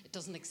breakfast. It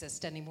doesn't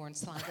exist anymore in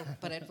Sligo,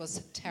 but it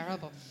was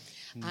terrible.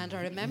 And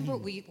I remember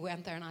we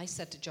went there, and I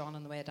said to John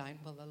on the way down,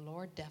 well, the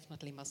Lord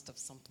definitely must have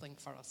something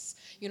for us,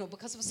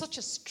 because it was such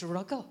a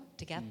struggle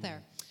to get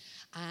there.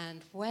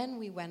 And when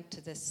we went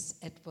to this,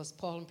 it was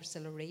Paul and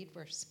Priscilla Reid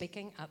were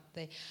speaking at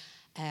the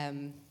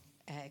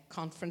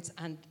conference,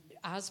 and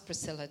as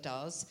Priscilla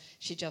does,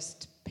 she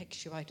just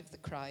picks you out of the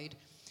crowd,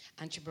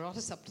 and she brought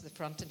us up to the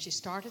front, and she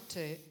started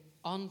to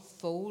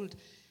unfold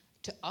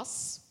to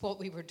us what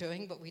we were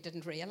doing, but we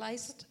didn't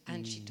realise it.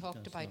 And she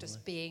talked about us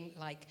being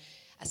like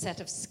a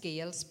set of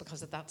scales,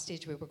 because at that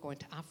stage we were going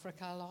to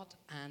Africa a lot,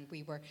 and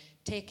we were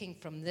taking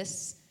from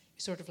this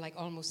sort of like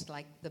almost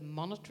like the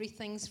monetary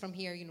things from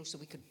here, so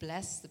we could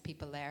bless the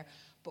people there,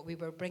 but we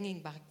were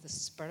bringing back the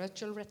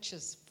spiritual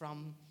riches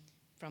from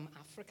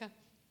Africa.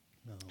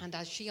 No. And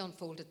as she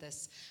unfolded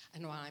this, I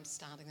know I'm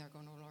standing there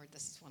going, oh Lord,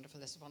 this is wonderful,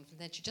 this is wonderful.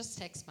 And then she just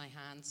takes my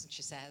hands and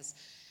she says,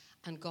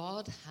 and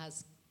God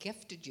has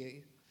gifted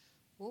you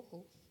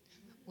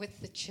with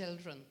the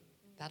children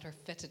that are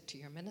fitted to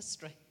your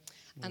ministry.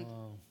 And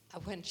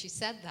when she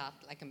said that,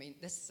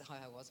 this is how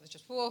I was. It was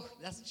just, whoa,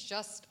 that's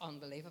just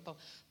unbelievable.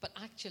 But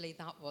actually,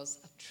 that was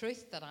a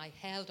truth that I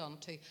held on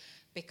to,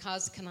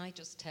 because can I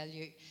just tell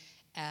you,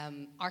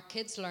 our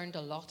kids learned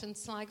a lot in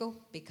Sligo,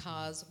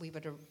 because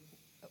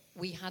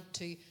we had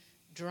to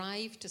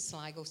drive to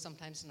Sligo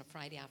sometimes on a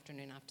Friday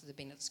afternoon after they'd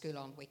been at school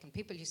all week, and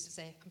people used to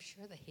say, I'm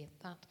sure they hate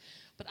that.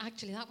 But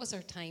actually that was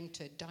our time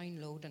to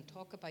download and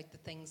talk about the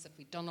things that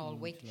we'd done all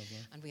week,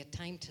 and we had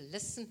time to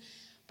listen.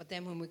 But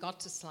then when we got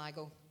to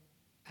Sligo,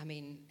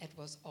 it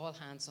was all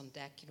hands on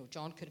deck.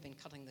 John could have been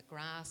cutting the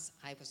grass,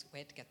 I was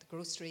away to get the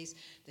groceries,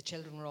 the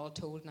children were all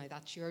told, now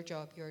that's your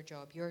job, your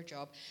job, your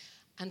job.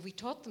 And we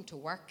taught them to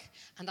work.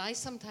 And I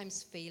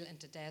sometimes feel in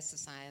today's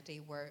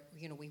society where,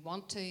 we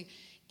want to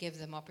give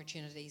them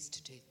opportunities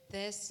to do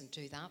this and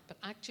do that, but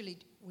actually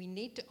we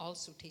need to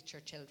also teach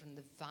our children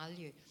the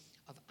value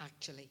of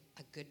actually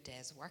a good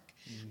day's work.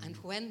 And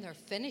when they're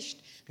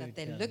finished, that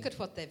they look at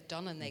what they've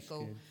done and they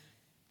go,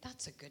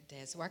 that's a good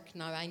day's work.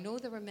 Now, I know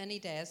there were many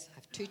days, I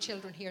have 2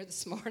 children here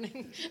this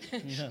morning,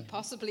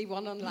 possibly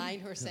one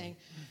online, who are saying,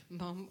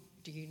 Mum,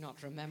 do you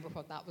not remember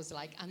what that was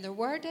like? And there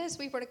were days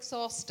we were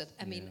exhausted.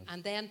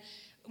 And then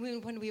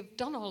when we've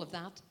done all of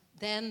that,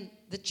 then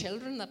the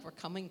children that were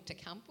coming to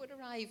camp would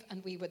arrive,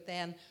 and we would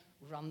then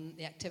run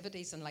the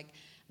activities. And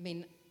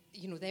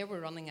they were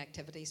running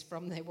activities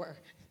from they were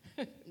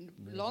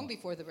long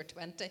before they were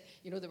 20.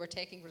 They were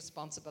taking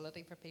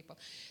responsibility for people.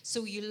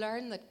 So you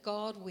learn that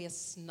God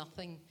wastes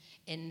nothing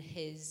in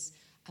his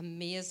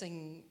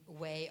amazing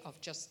way of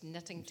just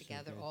knitting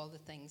together all the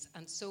things.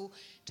 And so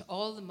to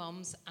all the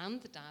mums and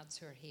the dads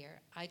who are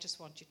here, I just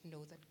want you to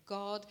know that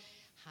God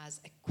has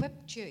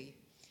equipped you.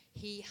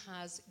 He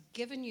has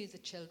given you the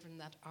children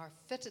that are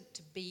fitted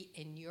to be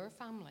in your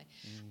family,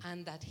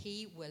 and that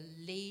he will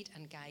lead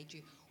and guide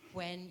you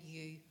when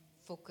you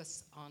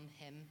focus on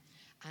him.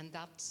 And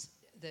that's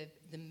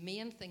the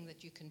main thing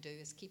that you can do,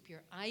 is keep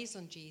your eyes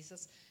on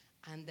Jesus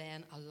and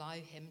then allow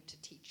him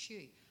to teach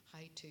you how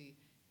to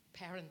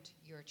parent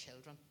your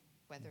children,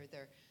 whether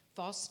they're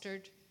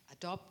fostered,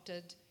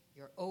 adopted,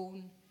 your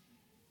own.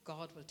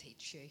 God will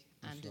teach you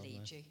and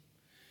lead you.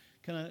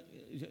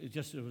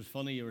 It was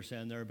funny you were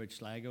saying there about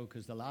Sligo,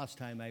 because the last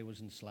time I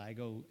was in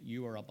Sligo,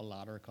 you were up a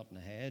ladder cutting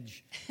a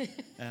hedge,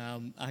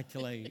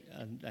 actually,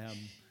 and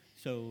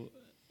so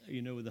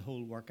the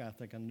whole work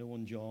ethic, and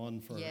knowing John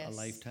for a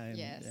lifetime,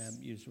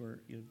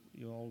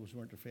 you always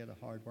weren't afraid of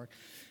hard work.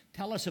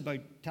 Tell us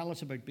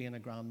about being a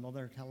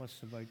grandmother. Tell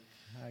us about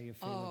how you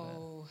feel about it.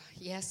 Oh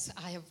yes,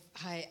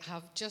 I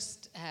have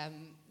just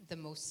the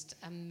most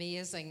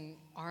amazing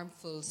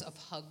armfuls of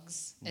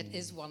hugs. It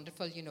is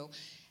wonderful,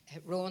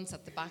 Rowan's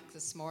at the back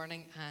this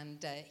morning,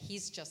 and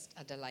he's just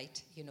a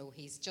delight. You know,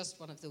 he's just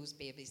one of those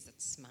babies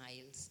that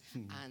smiles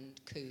and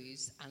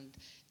coos and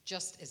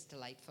just is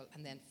delightful.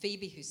 And then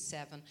Phoebe, who's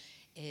 7,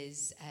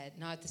 is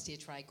now at the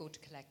stage where I go to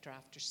collect her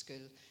after school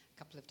a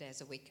couple of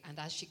days a week. And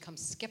as she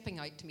comes skipping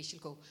out to me, she'll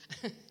go,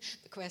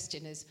 the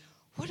question is,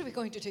 what are we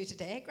going to do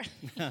today,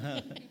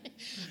 Gran?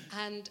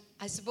 And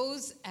I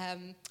suppose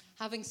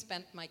having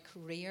spent my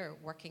career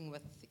working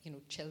with, you know,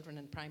 children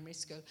in primary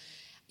school,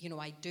 you know,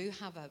 I do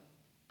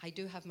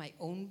have my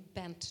own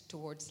bent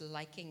towards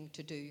liking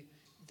to do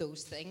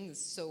those things.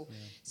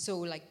 So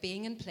like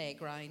being in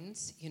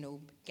playgrounds, you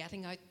know,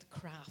 getting out the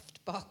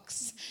craft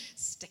box,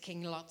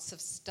 sticking lots of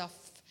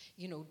stuff,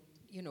 you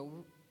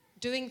know,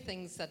 doing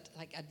things that,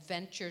 like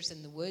adventures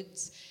in the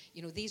woods,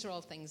 you know, these are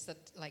all things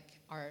that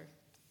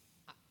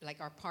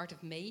are part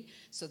of me.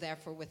 So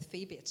therefore with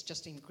Phoebe it's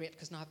just been great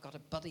because now I've got a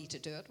buddy to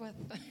do it with.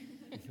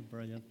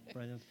 Brilliant.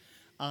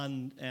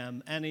 And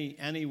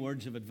any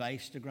words of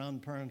advice to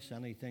grandparents?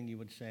 Anything you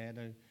would say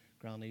to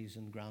grannies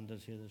and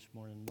grandads here this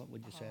morning? What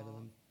would you say to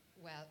them?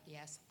 Well,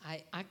 yes.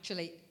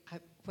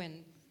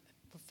 When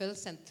Phil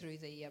sent through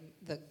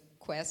the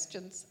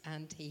questions,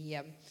 and he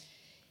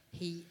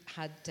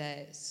had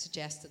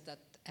suggested that,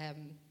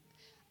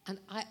 and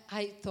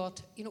I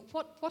thought, you know,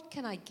 what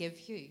can I give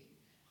you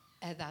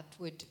that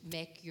would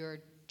make your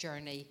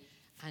journey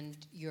and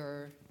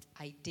your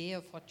idea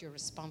of what your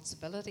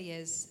responsibility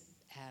is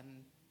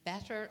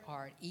better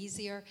or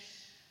easier?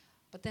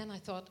 But then I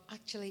thought,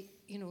 actually,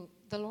 you know,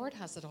 the Lord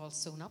has it all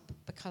sewn up,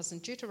 because in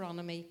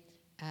Deuteronomy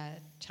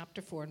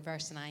chapter 4 and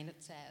verse 9 it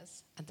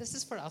says, and this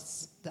is for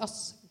us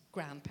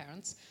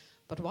grandparents,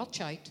 but watch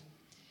out,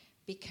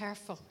 be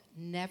careful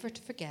never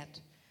to forget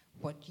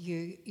what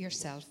you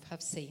yourself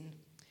have seen.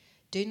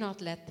 Do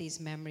not let these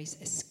memories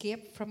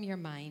escape from your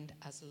mind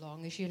as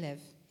long as you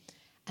live,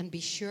 and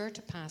be sure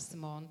to pass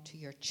them on to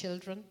your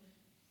children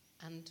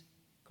and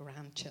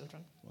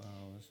grandchildren.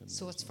 Wow, that's amazing.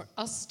 So it's for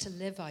us to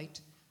live out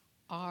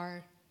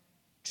our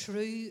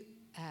true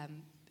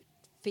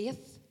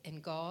faith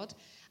in God,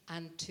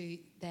 and to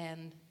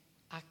then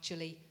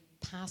actually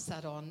pass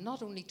that on,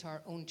 not only to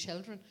our own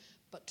children,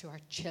 but to our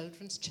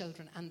children's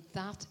children. And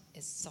that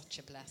is such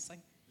a blessing.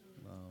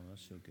 Wow,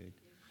 that's so good.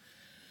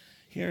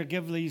 Here,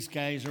 give these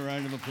guys a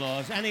round of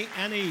applause.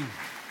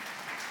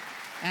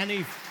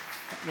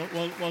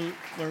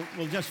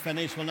 We'll just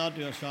finish. We'll not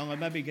do a song. I'll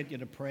maybe get you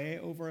to pray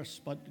over us.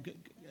 But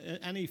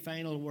any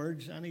final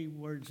words? Any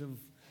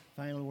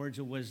final words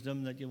of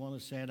wisdom that you want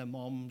to say to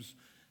moms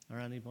or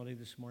anybody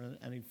this morning?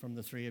 Any from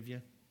the three of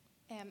you?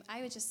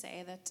 I would just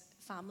say that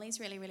family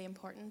is really, really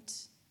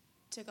important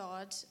to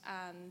God.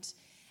 And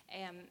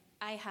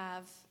I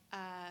have,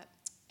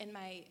 in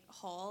my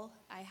hall,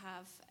 I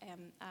have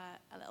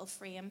a little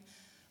frame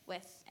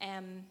with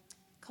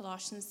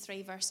Colossians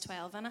 3 verse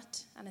 12 in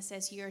it. And it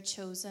says, you're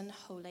chosen,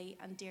 holy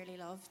and dearly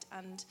loved.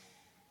 And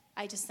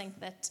I just think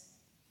that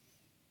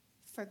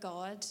for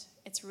God,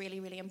 it's really,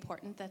 really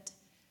important that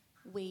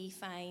we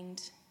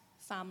find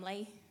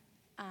family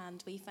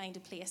and we find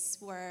a place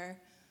where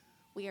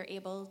we are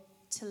able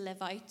to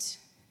live out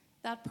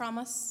that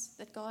promise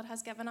that God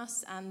has given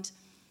us. And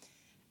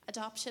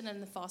adoption and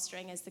the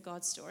fostering is the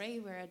God story.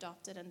 We're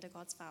adopted into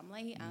God's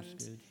family. That's and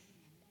good.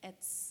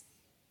 it's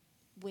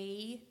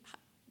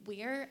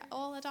we're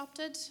all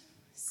adopted,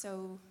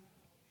 so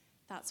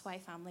that's why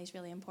family is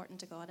really important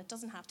to God. It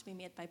doesn't have to be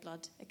made by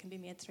blood. It can be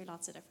made through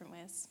lots of different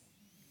ways.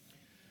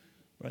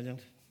 Brilliant.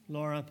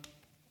 Laura,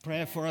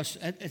 pray for us.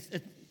 I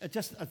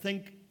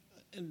think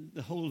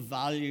the whole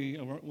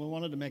value, we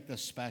wanted to make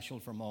this special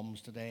for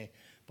mums today,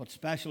 but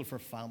special for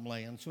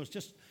family. And so it's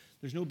just,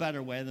 there's no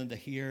better way than to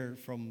hear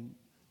from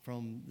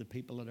the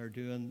people that are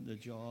doing the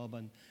job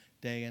and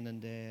day in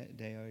and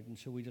day out. And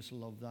so we just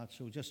love that.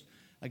 So just,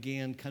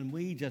 again, can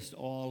we just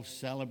all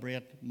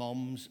celebrate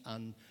mums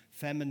and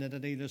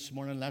femininity this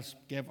morning? Let's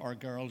give our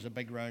girls a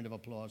big round of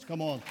applause.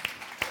 Come on.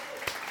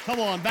 Come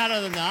on,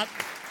 better than that.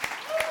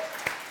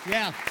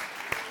 Yeah.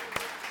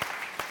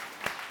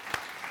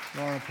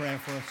 Laura, pray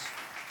for us.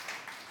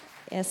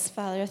 Yes,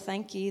 Father,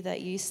 thank you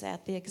that you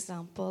set the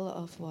example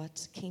of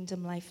what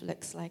kingdom life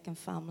looks like in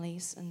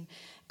families. And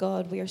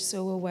God, we are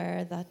so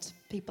aware that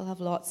people have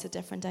lots of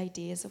different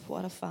ideas of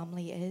what a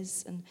family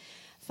is. And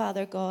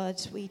Father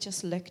God, we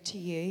just look to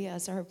you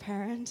as our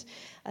parent,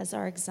 as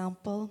our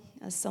example,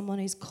 as someone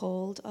who's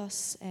called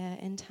us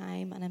in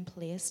time and in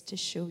place to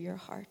show your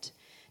heart,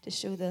 to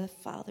show the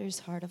Father's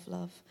heart of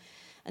love.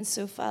 And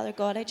so, Father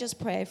God, I just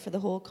pray for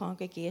the whole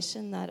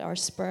congregation that our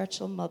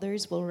spiritual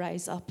mothers will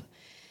rise up,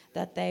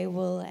 that they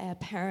will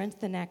parent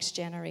the next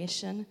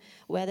generation,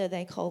 whether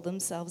they call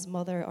themselves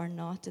mother or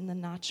not in the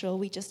natural.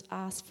 We just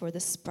ask for the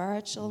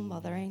spiritual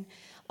mothering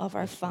of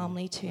our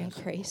family to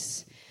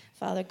increase.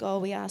 Father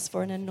God, we ask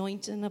for an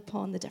anointing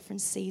upon the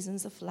different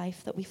seasons of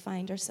life that we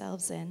find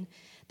ourselves in,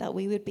 that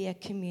we would be a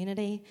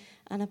community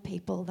and a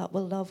people that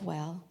will love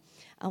well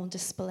and will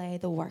display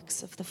the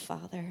works of the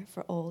Father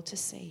for all to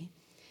see.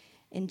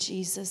 In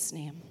Jesus'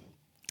 name,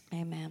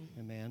 amen.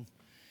 Amen.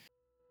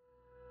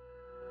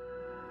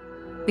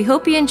 We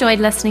hope you enjoyed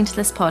listening to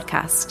this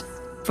podcast.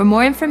 For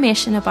more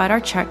information about our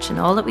church and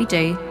all that we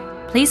do,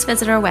 please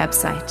visit our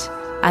website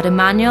at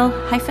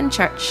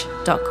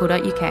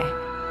emmanuel-church.co.uk.